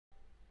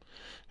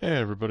Hey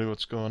everybody,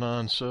 what's going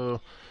on? So,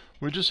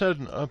 we just had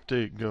an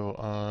update go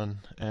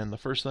on, and the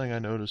first thing I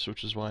noticed,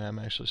 which is why I'm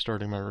actually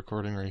starting my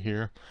recording right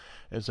here,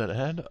 is that I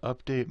had to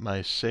update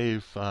my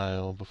save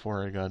file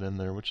before I got in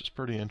there, which is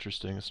pretty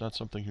interesting. It's not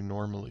something you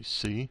normally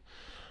see.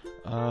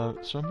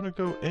 So I'm going to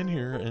go in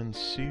here and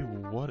see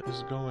what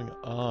is going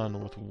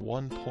on with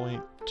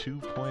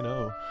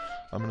 1.2.0.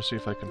 I'm going to see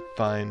if I can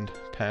find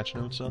patch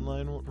notes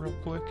online real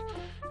quick.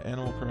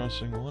 Animal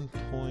Crossing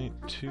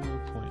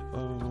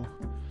 1.2.0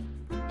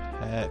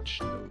 patch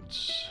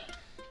notes.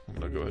 I'm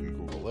going to go ahead and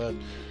Google that.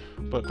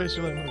 But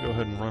basically I'm going to go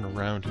ahead and run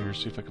around here,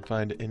 see if I can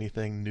find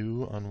anything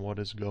new on what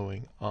is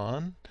going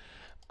on.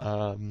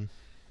 And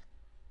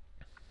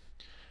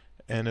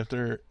if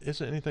there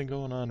isn't anything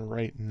going on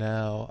right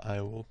now,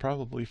 I will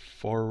probably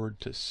forward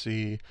to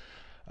see.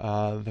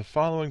 The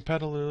following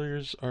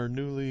peddlers are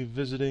newly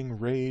visiting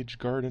Rage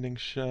Gardening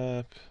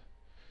Shop,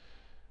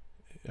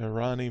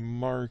 Irani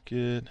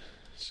Market.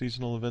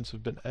 Seasonal events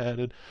have been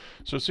added.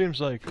 So it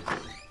seems like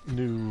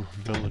new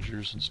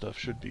villagers and stuff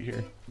should be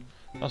here.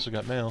 Also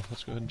got mail.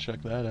 Let's go ahead and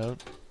check that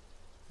out.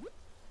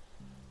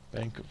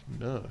 Bank of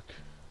Nook.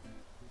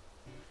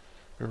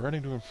 We're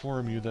writing to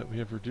inform you that we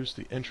have reduced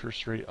the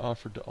interest rate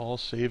offered to all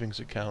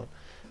savings account.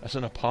 As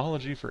an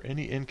apology for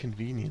any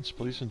inconvenience,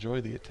 please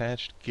enjoy the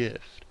attached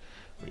gift.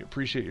 We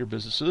appreciate your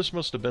business. So this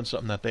must have been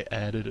something that they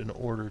added in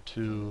order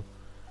to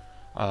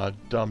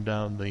dumb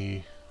down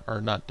the,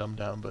 or not dumb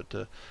down, but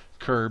to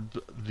curb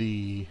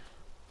the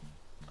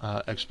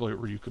exploit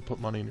where you could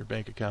put money in your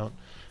bank account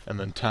and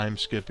then time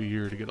skip a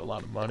year to get a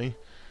lot of money.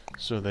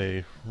 So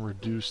they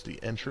reduced the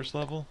interest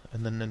level.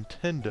 And then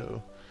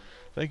Nintendo.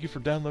 Thank you for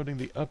downloading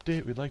the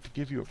update. We'd like to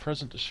give you a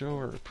present to show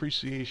our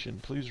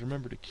appreciation. Please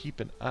remember to keep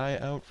an eye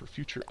out for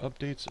future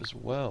updates as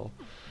well.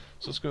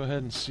 So let's go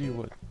ahead and see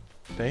what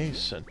they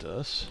sent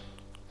us.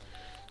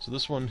 So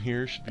this one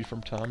here should be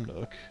from Tom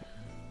Nook.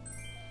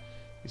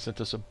 He sent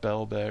us a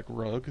bellback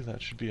rug.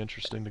 That should be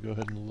interesting to go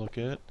ahead and look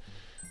at.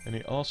 And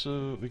we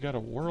got a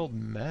world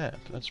map.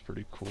 That's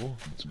pretty cool.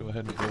 Let's go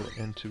ahead and go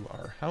into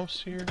our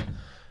house here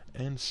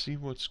and see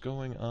what's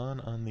going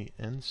on the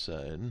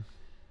inside.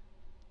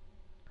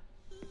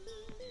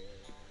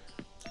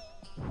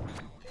 Go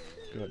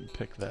ahead and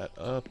pick that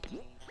up.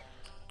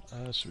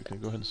 So we can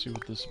go ahead and see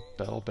what this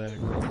bellback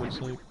rug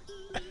looks like.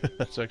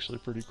 That's actually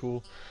pretty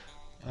cool.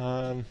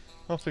 I'll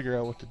figure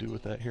out what to do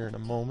with that here in a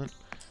moment.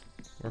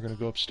 We're going to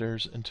go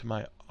upstairs into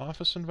my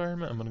office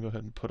environment. I'm going to go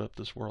ahead and put up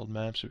this world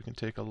map so we can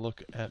take a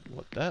look at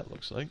what that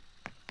looks like.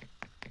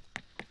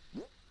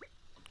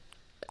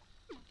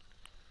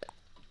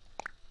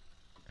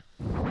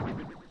 Oh,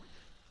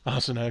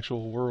 it's an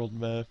actual world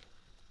map.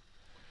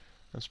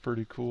 That's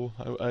pretty cool.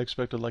 I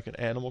expected like an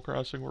Animal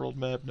Crossing world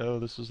map. No,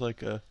 this is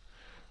like a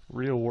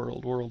real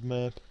world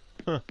map.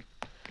 Huh.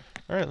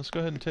 Alright, let's go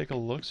ahead and take a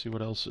look, see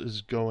what else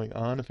is going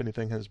on, if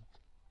anything has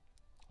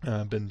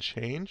been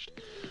changed.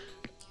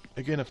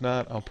 Again, if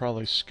not, I'll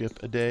probably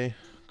skip a day,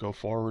 go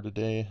forward a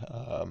day,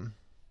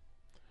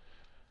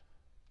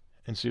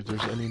 and see if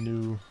there's any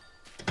new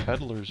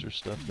peddlers or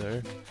stuff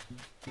there.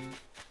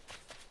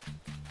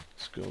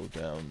 Let's go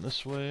down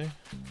this way.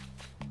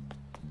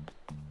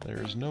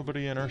 There's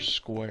nobody in our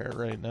square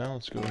right now.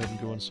 Let's go ahead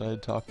and go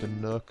inside, talk to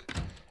Nook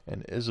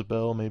and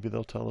Isabel. Maybe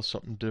they'll tell us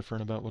something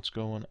different about what's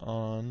going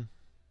on.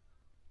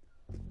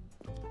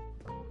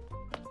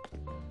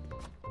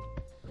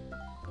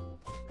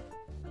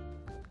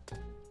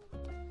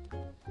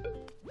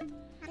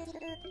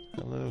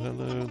 Hello,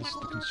 hello. This is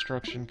the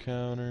construction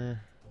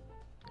counter.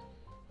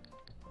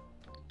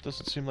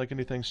 Doesn't seem like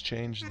anything's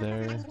changed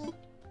there.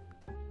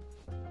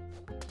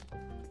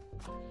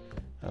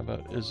 How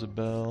about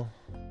Isabel?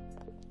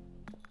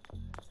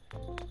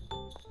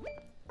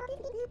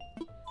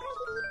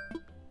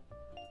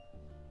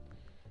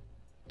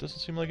 Doesn't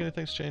seem like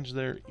anything's changed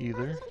there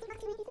either.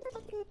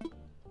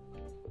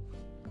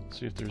 Let's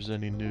see if there's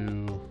any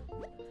new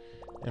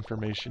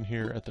information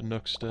here at the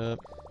Nook step.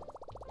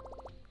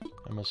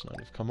 I must not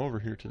have come over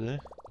here today.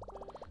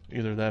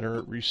 Either that or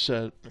it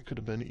reset. It could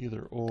have been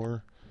either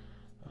or.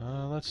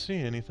 Let's see.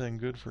 Anything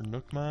good for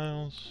Nook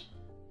Miles?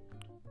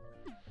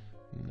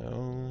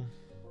 No.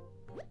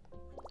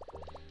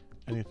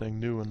 Anything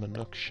new in the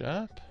Nook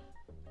shop?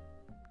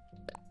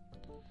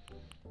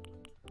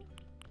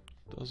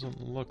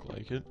 Doesn't look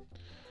like it.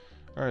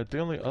 Alright, the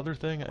only other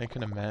thing I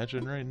can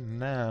imagine right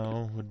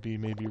now would be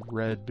maybe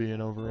Red being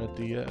over at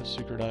the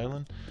Secret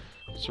Island.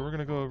 So we're going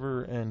to go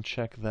over and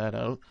check that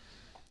out.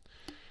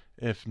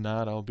 If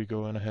not, I'll be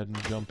going ahead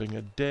and jumping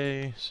a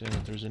day, seeing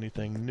if there's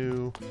anything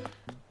new.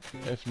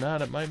 If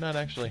not, it might not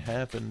actually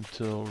happen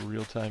till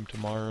real time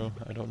tomorrow.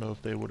 I don't know if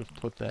they would have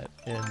put that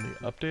in the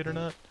update or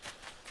not.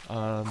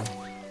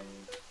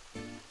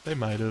 They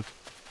might have.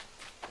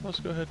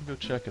 Let's go ahead and go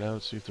check it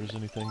out, see if there's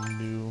anything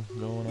new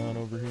going on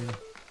over here.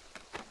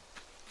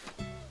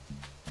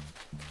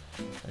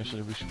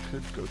 Actually, we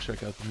could go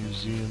check out the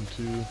museum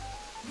too,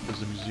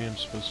 because the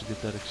museum's supposed to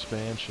get that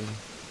expansion.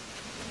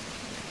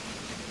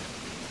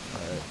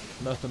 Alright,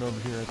 nothing over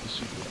here at the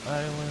Secret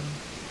Island.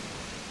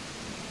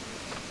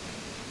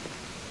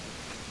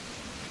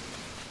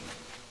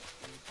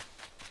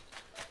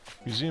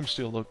 Museum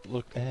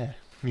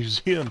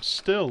Museum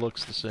still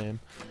looks the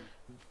same.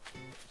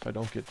 If I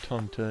don't get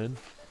tongue-tied.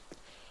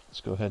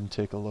 Let's go ahead and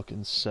take a look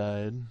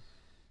inside.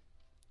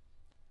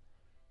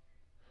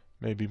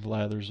 Maybe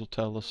Blathers will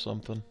tell us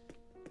something.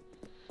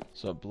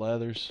 What's up,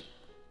 Blathers?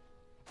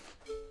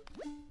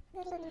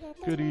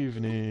 Good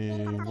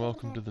evening.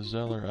 Welcome to the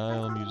Zeller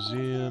Isle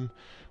Museum.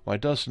 Why,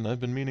 Dustin, I've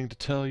been meaning to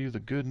tell you the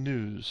good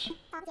news.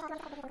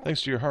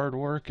 Thanks to your hard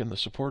work and the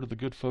support of the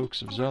good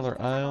folks of Zeller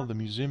Isle, the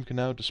museum can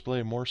now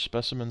display more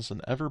specimens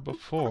than ever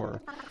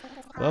before.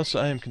 Thus,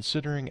 I am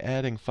considering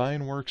adding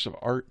fine works of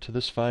art to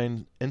this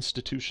fine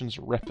institution's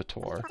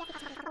repertoire.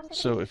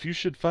 So, if you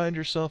should find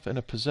yourself in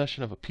a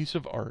possession of a piece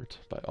of art,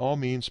 by all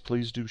means,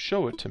 please do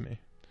show it to me.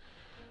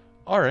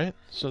 Alright,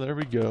 so there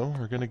we go.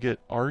 We're going to get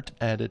art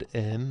added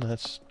in.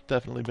 That's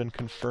definitely been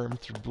confirmed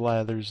through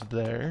Blathers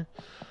there.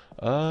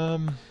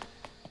 I'm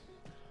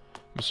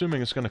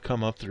assuming it's going to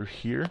come up through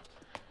here.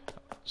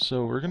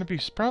 So we're going to be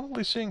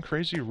probably seeing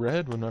Crazy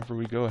Red whenever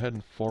we go ahead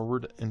and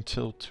forward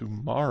until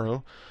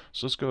tomorrow.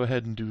 So let's go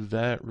ahead and do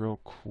that real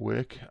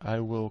quick.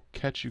 I will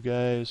catch you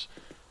guys,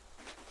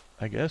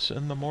 I guess,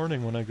 in the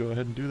morning when I go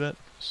ahead and do that.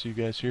 See you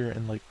guys here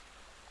in like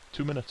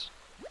 2 minutes.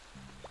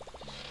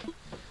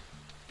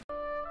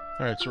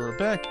 Alright, so we're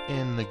back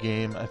in the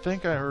game. I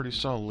think I already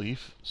saw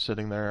Lief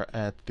sitting there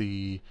at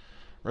the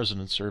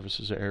resident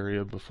services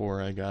area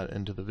before I got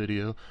into the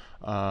video.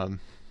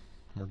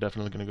 We're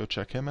definitely going to go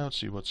check him out,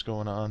 see what's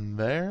going on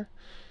there.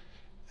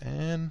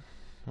 And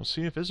we'll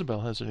see if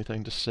Isabel has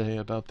anything to say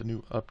about the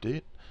new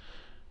update.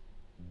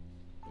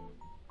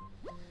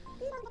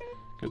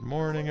 Good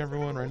morning,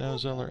 everyone. Right now,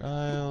 Zeller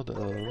Isle.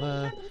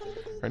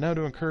 Right now,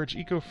 to encourage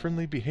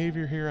eco-friendly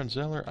behavior here on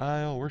Zeller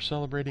Isle, we're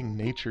celebrating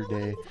Nature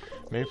Day.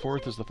 May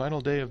 4th is the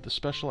final day of the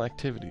special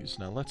activities.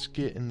 Now let's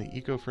get in the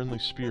eco-friendly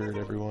spirit,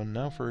 everyone.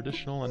 Now for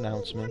additional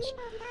announcements.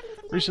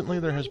 Recently,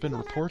 there has been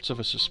reports of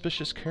a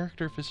suspicious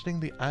character visiting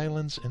the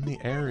islands in the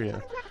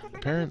area.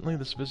 Apparently,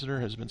 this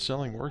visitor has been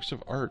selling works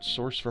of art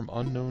sourced from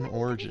unknown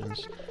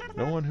origins.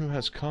 No one who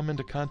has come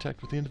into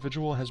contact with the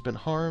individual has been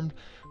harmed,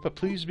 but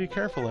please be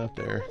careful out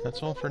there.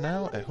 That's all for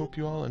now. I hope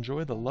you all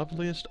enjoy the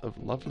loveliest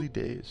of lovely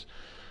days.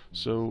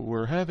 So,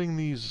 we're having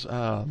these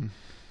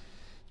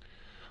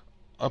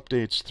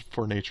updates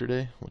for Nature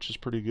Day, which is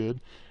pretty good.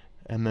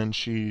 And then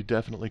she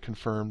definitely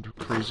confirmed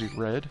Crazy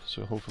Red,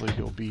 so hopefully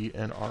he'll be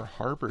in our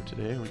harbor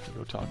today. We can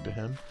go talk to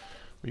him.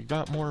 We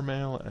got more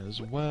mail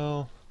as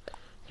well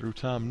through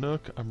Tom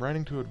Nook. I'm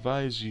writing to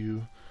advise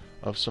you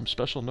of some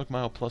special Nook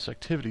Mile Plus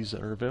activities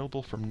that are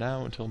available from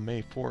now until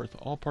May 4th,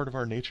 all part of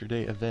our Nature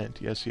Day event.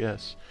 Yes,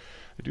 yes.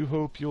 I do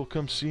hope you'll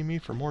come see me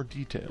for more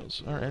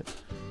details. Alright,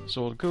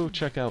 so we'll go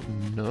check out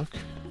Nook.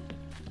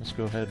 Let's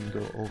go ahead and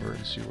go over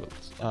and see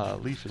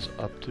what Lief is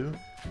up to.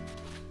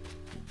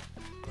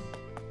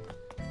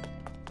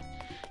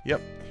 Yep,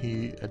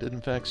 I did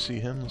in fact see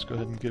him. Let's go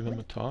ahead and give him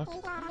a talk.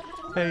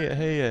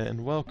 Hey,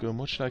 and welcome.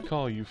 What should I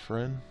call you,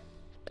 friend?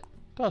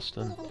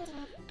 Dustin.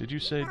 Did you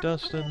say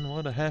Dustin?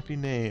 What a happy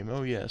name.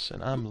 Oh yes,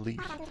 and I'm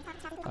Lief.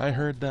 I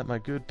heard that my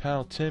good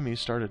pal Timmy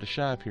started a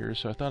shop here,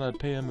 so I thought I'd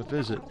pay him a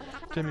visit.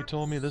 Timmy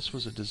told me this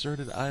was a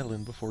deserted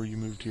island before you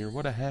moved here.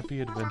 What a happy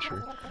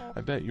adventure.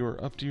 I bet you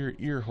were up to your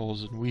ear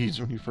holes in weeds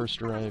when you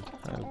first arrived.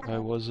 I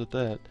was at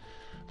that.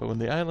 But when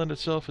the island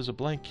itself is a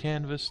blank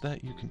canvas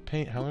that you can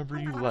paint however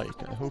you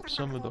like, I hope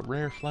some of the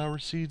rare flower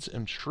seeds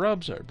and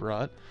shrubs I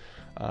brought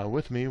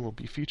with me will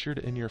be featured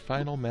in your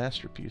final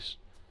masterpiece.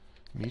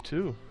 Me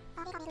too.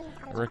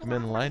 I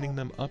recommend lining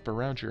them up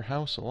around your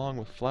house along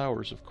with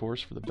flowers, of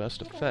course, for the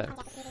best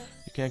effect.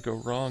 You can't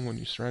go wrong when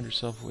you surround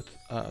yourself with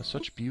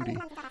such beauty.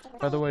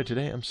 By the way,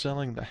 today I'm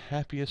selling the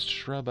happiest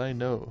shrub I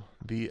know,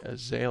 the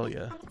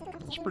azalea.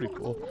 That's pretty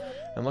cool.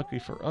 And lucky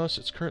for us,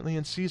 it's currently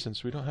in season,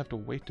 so we don't have to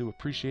wait to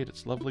appreciate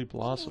its lovely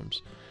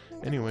blossoms.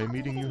 Anyway,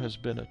 meeting you has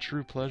been a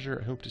true pleasure.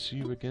 I hope to see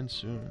you again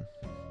soon.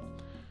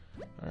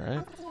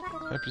 Alright.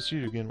 Happy to see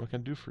you again. What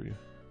can I do for you?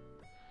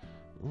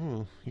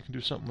 Ooh, you can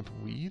do something with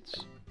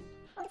weeds?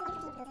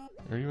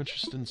 Are you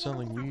interested in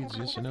selling weeds?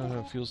 Yes, I know how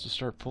it feels to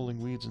start pulling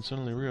weeds and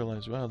suddenly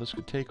realize, wow, this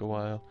could take a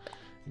while.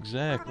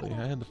 Exactly,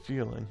 I had the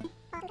feeling.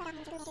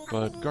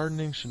 But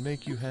gardening should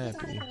make you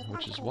happy,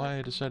 which is why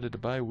I decided to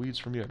buy weeds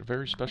from you at a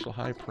very special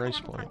high price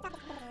point.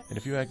 And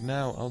if you act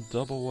now, I'll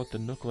double what the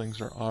Nooklings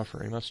are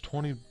offering. That's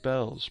 20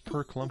 bells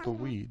per clump of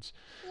weeds.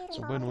 It's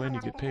a win-win.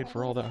 You get paid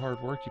for all that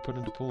hard work you put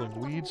into pulling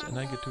weeds, and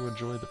I get to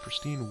enjoy the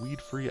pristine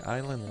weed-free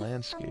island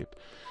landscape.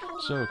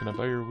 So, can I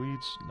buy your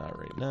weeds? Not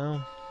right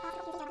now,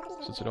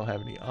 since I don't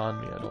have any on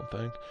me, I don't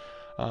think.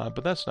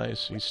 But that's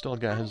nice. He's still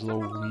got his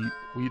little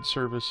weed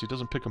service. He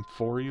doesn't pick them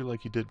for you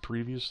like he did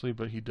previously,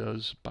 but he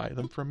does buy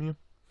them from you.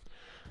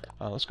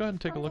 Let's go ahead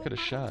and take a look at his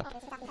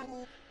shop.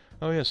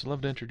 Oh yes, I'd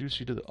love to introduce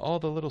you to all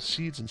the little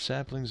seeds and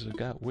saplings I've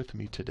got with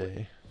me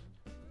today.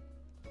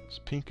 It's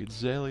pink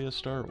azalea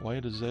start,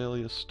 white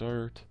azalea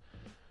start.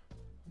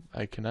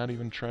 I cannot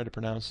even try to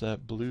pronounce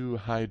that. Blue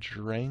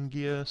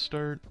hydrangea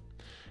start.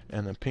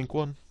 And the pink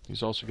one.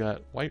 He's also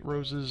got white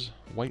roses,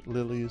 white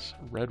lilies,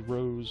 red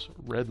rose,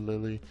 red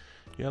lily,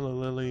 yellow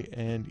lily,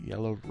 and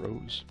yellow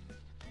rose.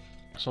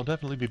 so I'll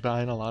definitely be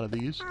buying a lot of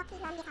these.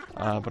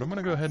 But I'm going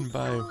to go ahead and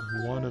buy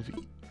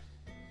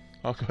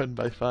I'll go ahead and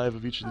buy 5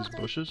 of each of these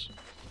bushes.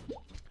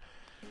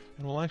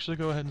 And we'll actually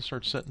go ahead and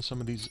start setting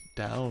some of these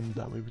down.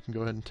 That way we can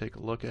go ahead and take a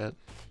look at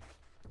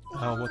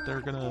what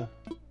they're going to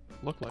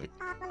look like.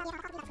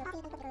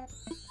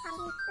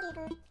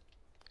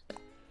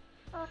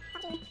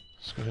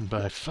 Let's go ahead and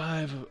buy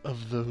 5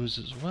 of those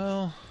as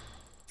well.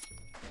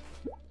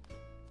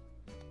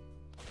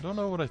 I don't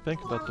know what I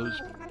think about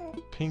those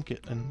pink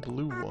and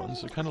blue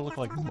ones. They kind of look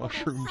like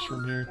mushrooms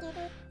from here.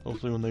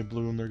 Hopefully when they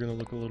bloom they're going to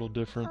look a little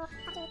different.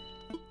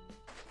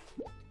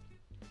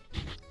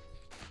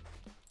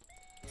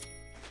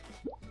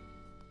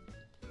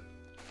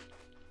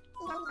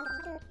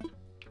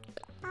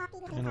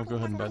 And I'll go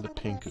ahead and buy the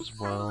pink as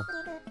well.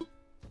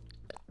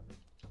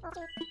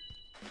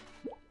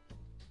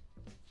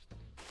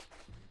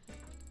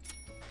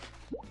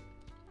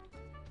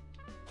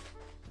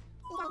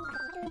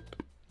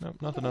 Nope,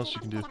 nothing else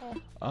you can do.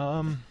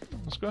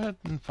 Let's go ahead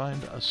and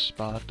find a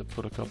spot to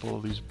put a couple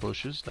of these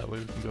bushes. That way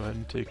we can go ahead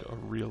and take a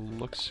real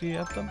look-see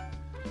at them.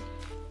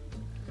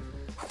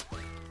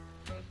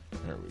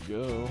 There we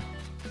go.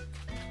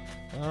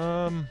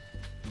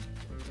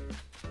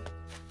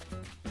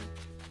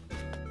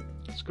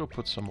 Let's go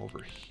put some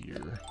over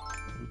here.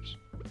 Oops.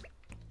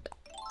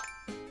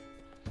 In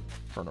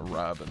front of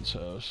Robin's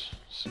house.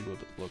 See what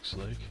it looks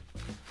like.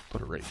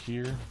 Put it right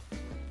here.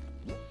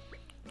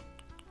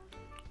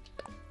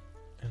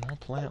 And I'll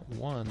plant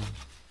one.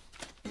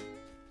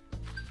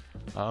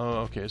 Oh,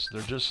 okay, so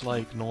they're just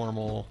like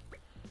normal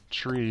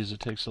trees. It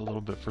takes a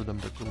little bit for them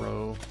to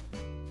grow.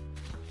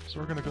 So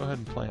we're gonna go ahead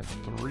and plant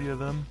 3 of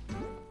them.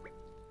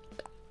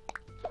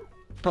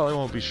 Probably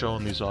won't be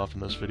showing these off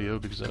in this video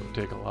because that would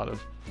take a lot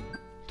of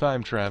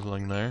time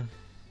traveling there.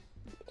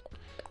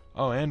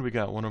 Oh, and we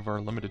got one of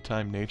our limited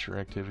time nature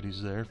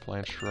activities there.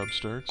 Plant shrub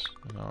starts.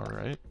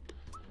 Alright.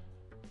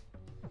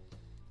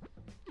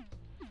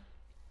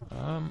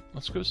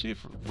 Let's go see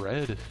if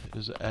Red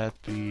is at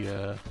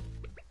the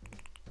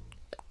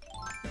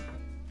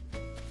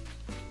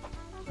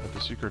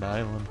secret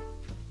island.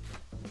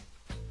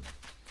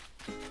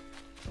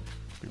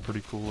 Be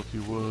pretty cool if he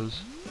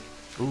was.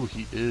 Ooh,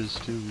 he is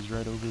too. He's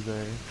right over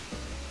there.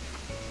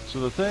 So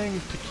the thing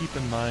to keep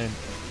in mind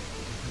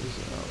is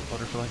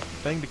butterfly. The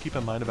thing to keep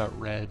in mind about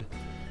Red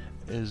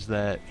is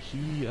that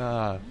he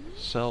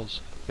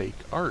sells fake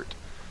art.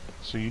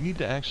 So you need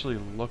to actually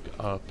look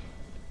up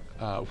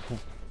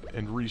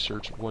and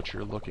research what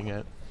you're looking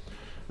at.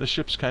 The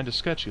ship's kind of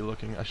sketchy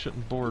looking. I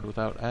shouldn't board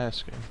without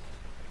asking.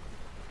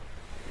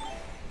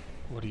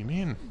 What do you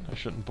mean I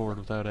shouldn't board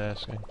without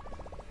asking?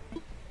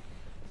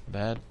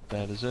 That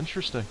is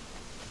interesting.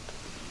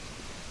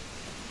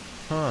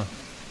 Huh.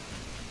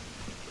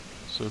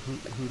 So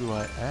who do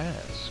I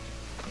ask?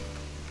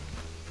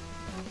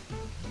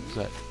 Is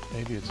that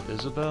maybe it's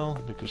Isabel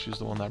because she's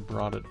the one that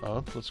brought it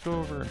up? Let's go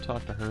over and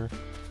talk to her.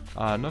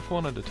 Nook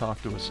wanted to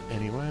talk to us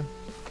anyway.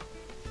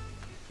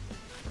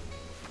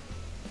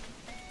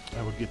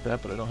 I would get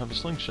that, but I don't have a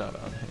slingshot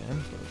on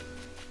hand, but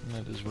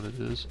that is what it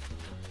is.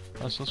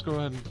 So let's go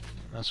ahead and...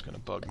 That's going to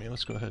bug me.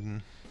 Let's go ahead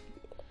and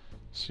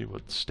see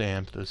what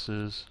stamp this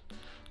is.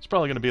 It's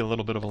probably going to be a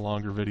little bit of a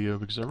longer video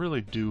because I really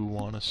do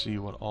want to see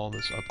what all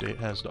this update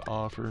has to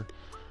offer.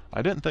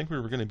 I didn't think we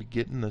were going to be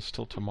getting this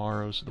till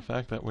tomorrow, so the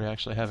fact that we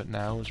actually have it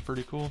now is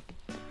pretty cool.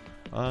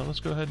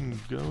 Let's go ahead and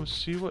go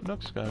see what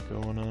Nook's got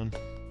going on.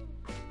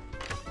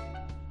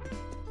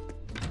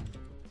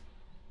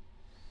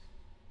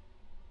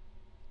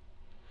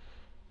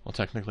 Well,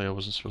 technically I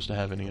wasn't supposed to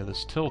have any of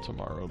this till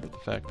tomorrow, but the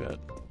fact that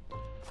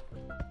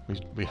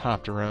we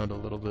hopped around a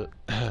little bit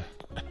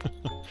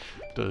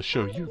to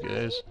show you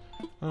guys.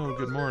 Oh,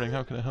 good morning.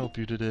 How can I help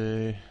you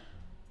today?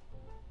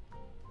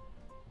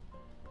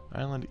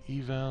 Island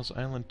evals,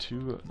 Island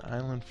 2, an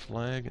island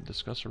flag, and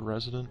discuss a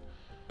resident.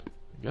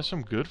 I guess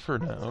I'm good for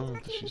now.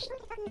 She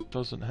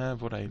doesn't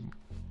have what I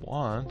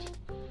want.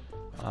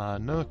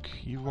 Nook,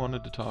 you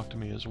wanted to talk to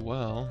me as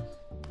well.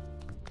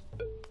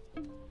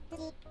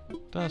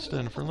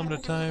 Dustin, for a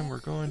limited time, we're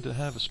going to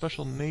have a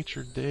special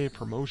Nature Day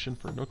promotion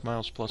for Nook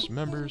Miles Plus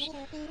members.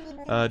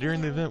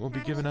 During the event, we'll be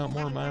giving out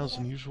more miles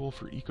than usual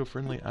for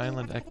eco-friendly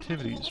island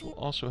activities. We'll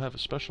also have a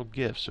special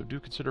gift, so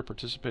do consider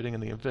participating in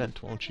the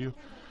event, won't you?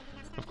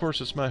 Of course,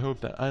 it's my hope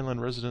that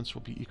island residents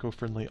will be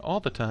eco-friendly all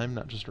the time,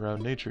 not just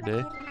around Nature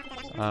Day.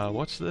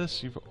 What's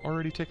this? You've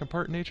already taken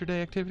part in Nature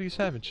Day activities,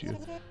 haven't you?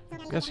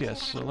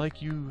 Yes, I'd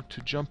like you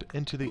to jump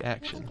into the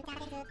action.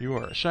 You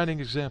are a shining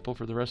example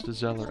for the rest of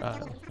Zeller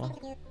Isle.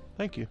 Well,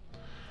 thank you.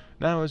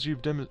 Now, as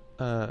you've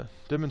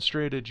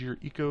demonstrated your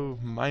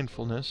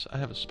eco-mindfulness, I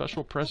have a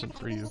special present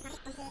for you.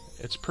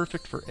 It's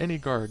perfect for any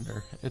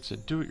gardener. It's a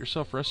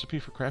do-it-yourself recipe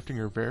for crafting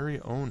your very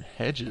own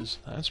hedges.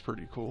 That's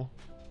pretty cool.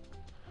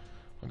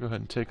 I'll go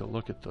ahead and take a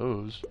look at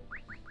those.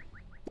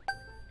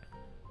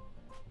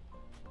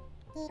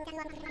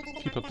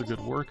 Keep up the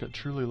good work. I'd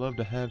truly love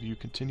to have you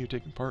continue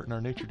taking part in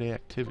our Nature Day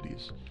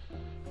activities.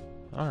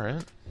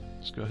 Alright,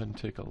 let's go ahead and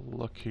take a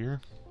look here.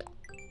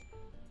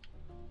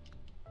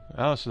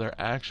 Oh, so they're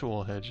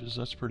actual hedges.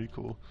 That's pretty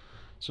cool.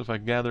 So if I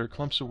gather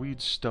clumps of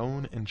weeds,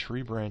 stone, and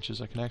tree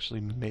branches, I can actually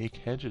make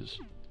hedges.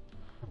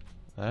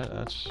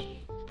 That's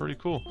pretty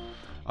cool.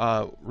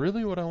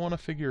 Really what I want to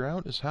figure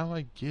out is how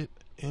I get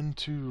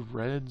into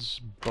Red's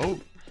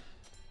boat.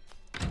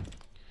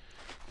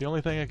 The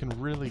only thing I can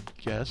really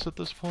guess at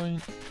this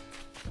point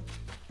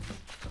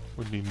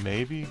would be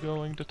maybe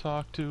going to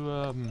talk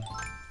to,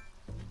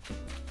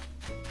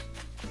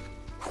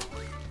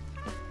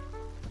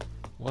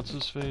 what's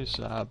his face?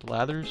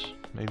 Blathers?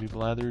 Maybe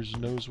Blathers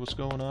knows what's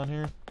going on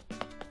here.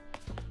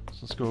 So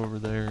let's go over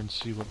there and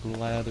see what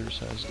Blathers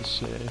has to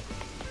say.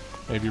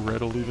 Maybe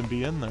Red will even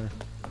be in there.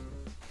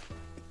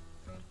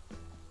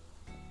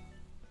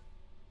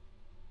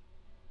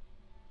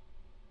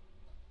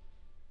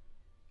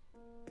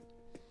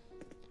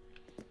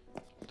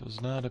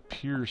 Does not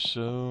appear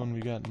so, and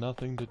we got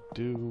nothing to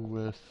do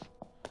with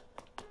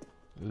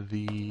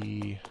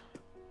the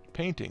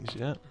paintings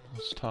yet.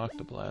 Let's talk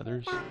to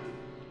Blathers.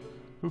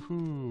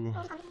 Woohoo!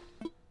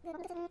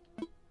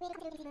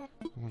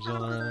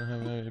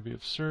 Maybe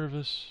of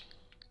service.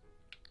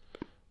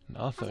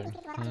 Nothing.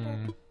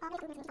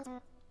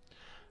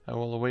 I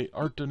will await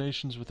art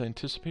donations with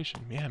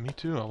anticipation. Yeah, me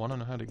too. I want to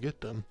know how to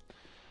get them.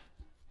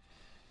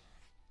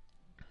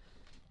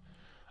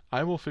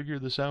 I will figure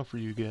this out for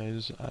you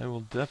guys. I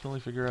will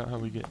definitely figure out how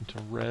we get into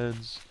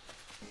Reds.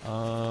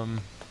 I'm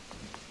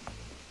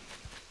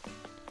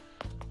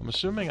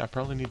assuming I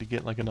probably need to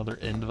get like another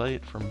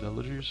invite from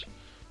villagers.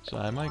 So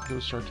I might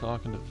go start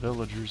talking to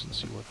villagers and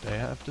see what they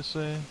have to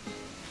say.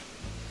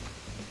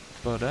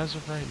 But as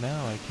of right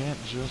now, I can't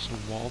just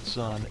waltz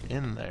on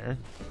in there.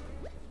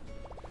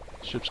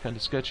 Ship's kind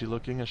of sketchy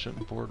looking. I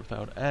shouldn't board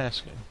without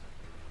asking.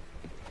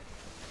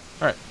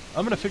 Alright,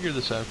 I'm going to figure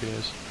this out,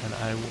 guys, and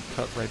I will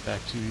cut right back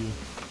to you.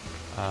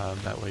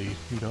 That way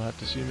you don't have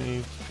to see me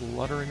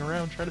fluttering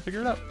around trying to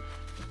figure it out.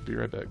 Be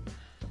right back.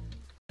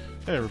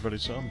 Hey everybody,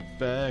 so I'm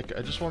back.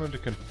 I just wanted to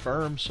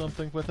confirm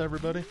something with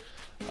everybody.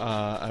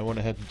 I went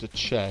ahead to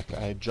check.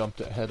 I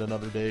jumped ahead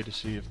another day to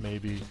see if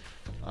maybe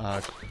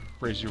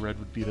Crazy Red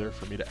would be there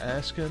for me to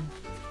ask him.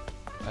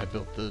 I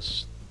built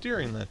this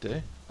during that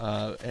day,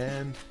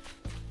 and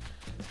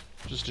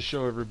just to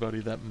show everybody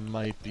that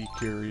might be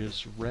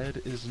curious,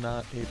 Red is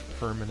not a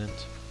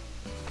permanent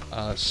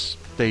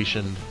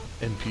stationed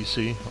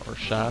NPC or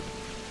shop.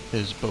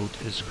 His boat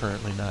is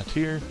currently not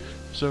here,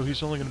 so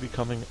he's only going to be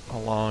coming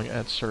along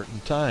at certain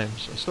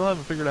times. I still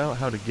haven't figured out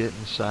how to get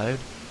inside.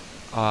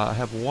 I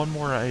have one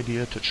more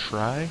idea to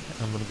try.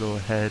 I'm going to go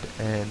ahead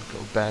and go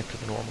back to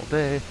the normal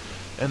day,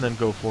 and then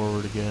go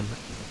forward again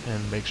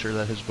and make sure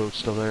that his boat's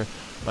still there.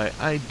 My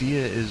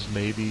idea is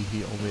maybe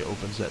he only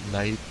opens at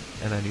night,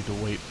 and I need to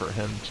wait for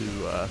him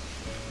to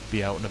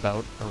be out and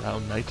about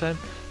around nighttime.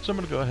 So I'm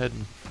going to go ahead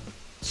and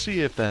see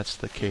if that's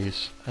the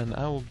case, and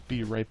I will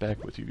be right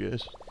back with you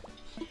guys.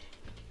 Hey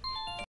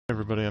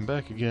everybody, I'm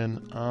back again.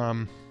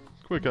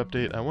 Quick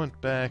update. I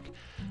went back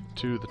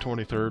to the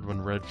 23rd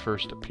when Red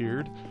first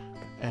appeared,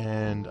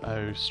 and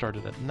I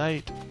started at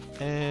night,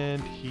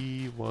 and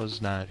he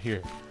was not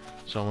here.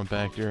 So I went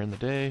back during the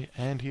day,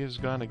 and he is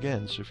gone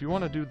again. So if you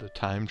want to do the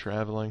time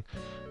traveling,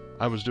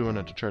 I was doing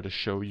it to try to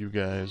show you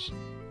guys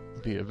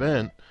the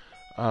event,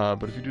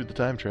 but if you do the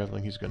time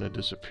traveling, he's going to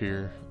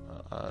disappear.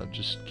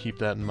 Just keep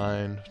that in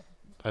mind.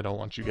 I don't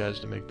want you guys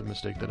to make the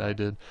mistake that I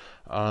did.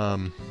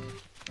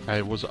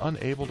 I was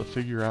unable to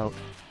figure out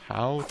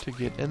how to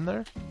get in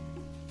there,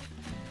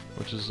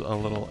 which is a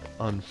little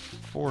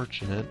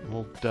unfortunate.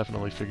 We'll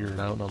definitely figure it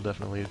out, and I'll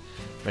definitely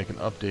make an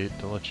update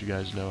to let you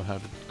guys know how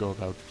to go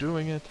about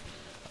doing it.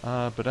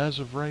 But as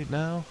of right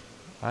now,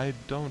 I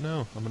don't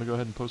know. I'm going to go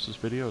ahead and post this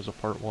video as a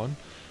part 1.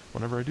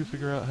 Whenever I do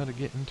figure out how to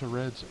get into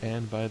Reds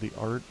and buy the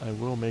art, I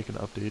will make an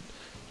update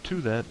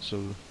to that,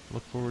 so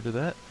look forward to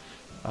that.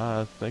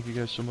 Thank you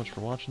guys so much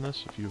for watching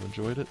this. If you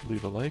enjoyed it,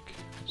 leave a like,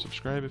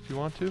 subscribe if you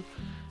want to,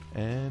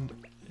 and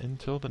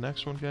until the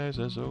next one, guys,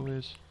 as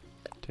always,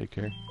 take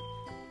care.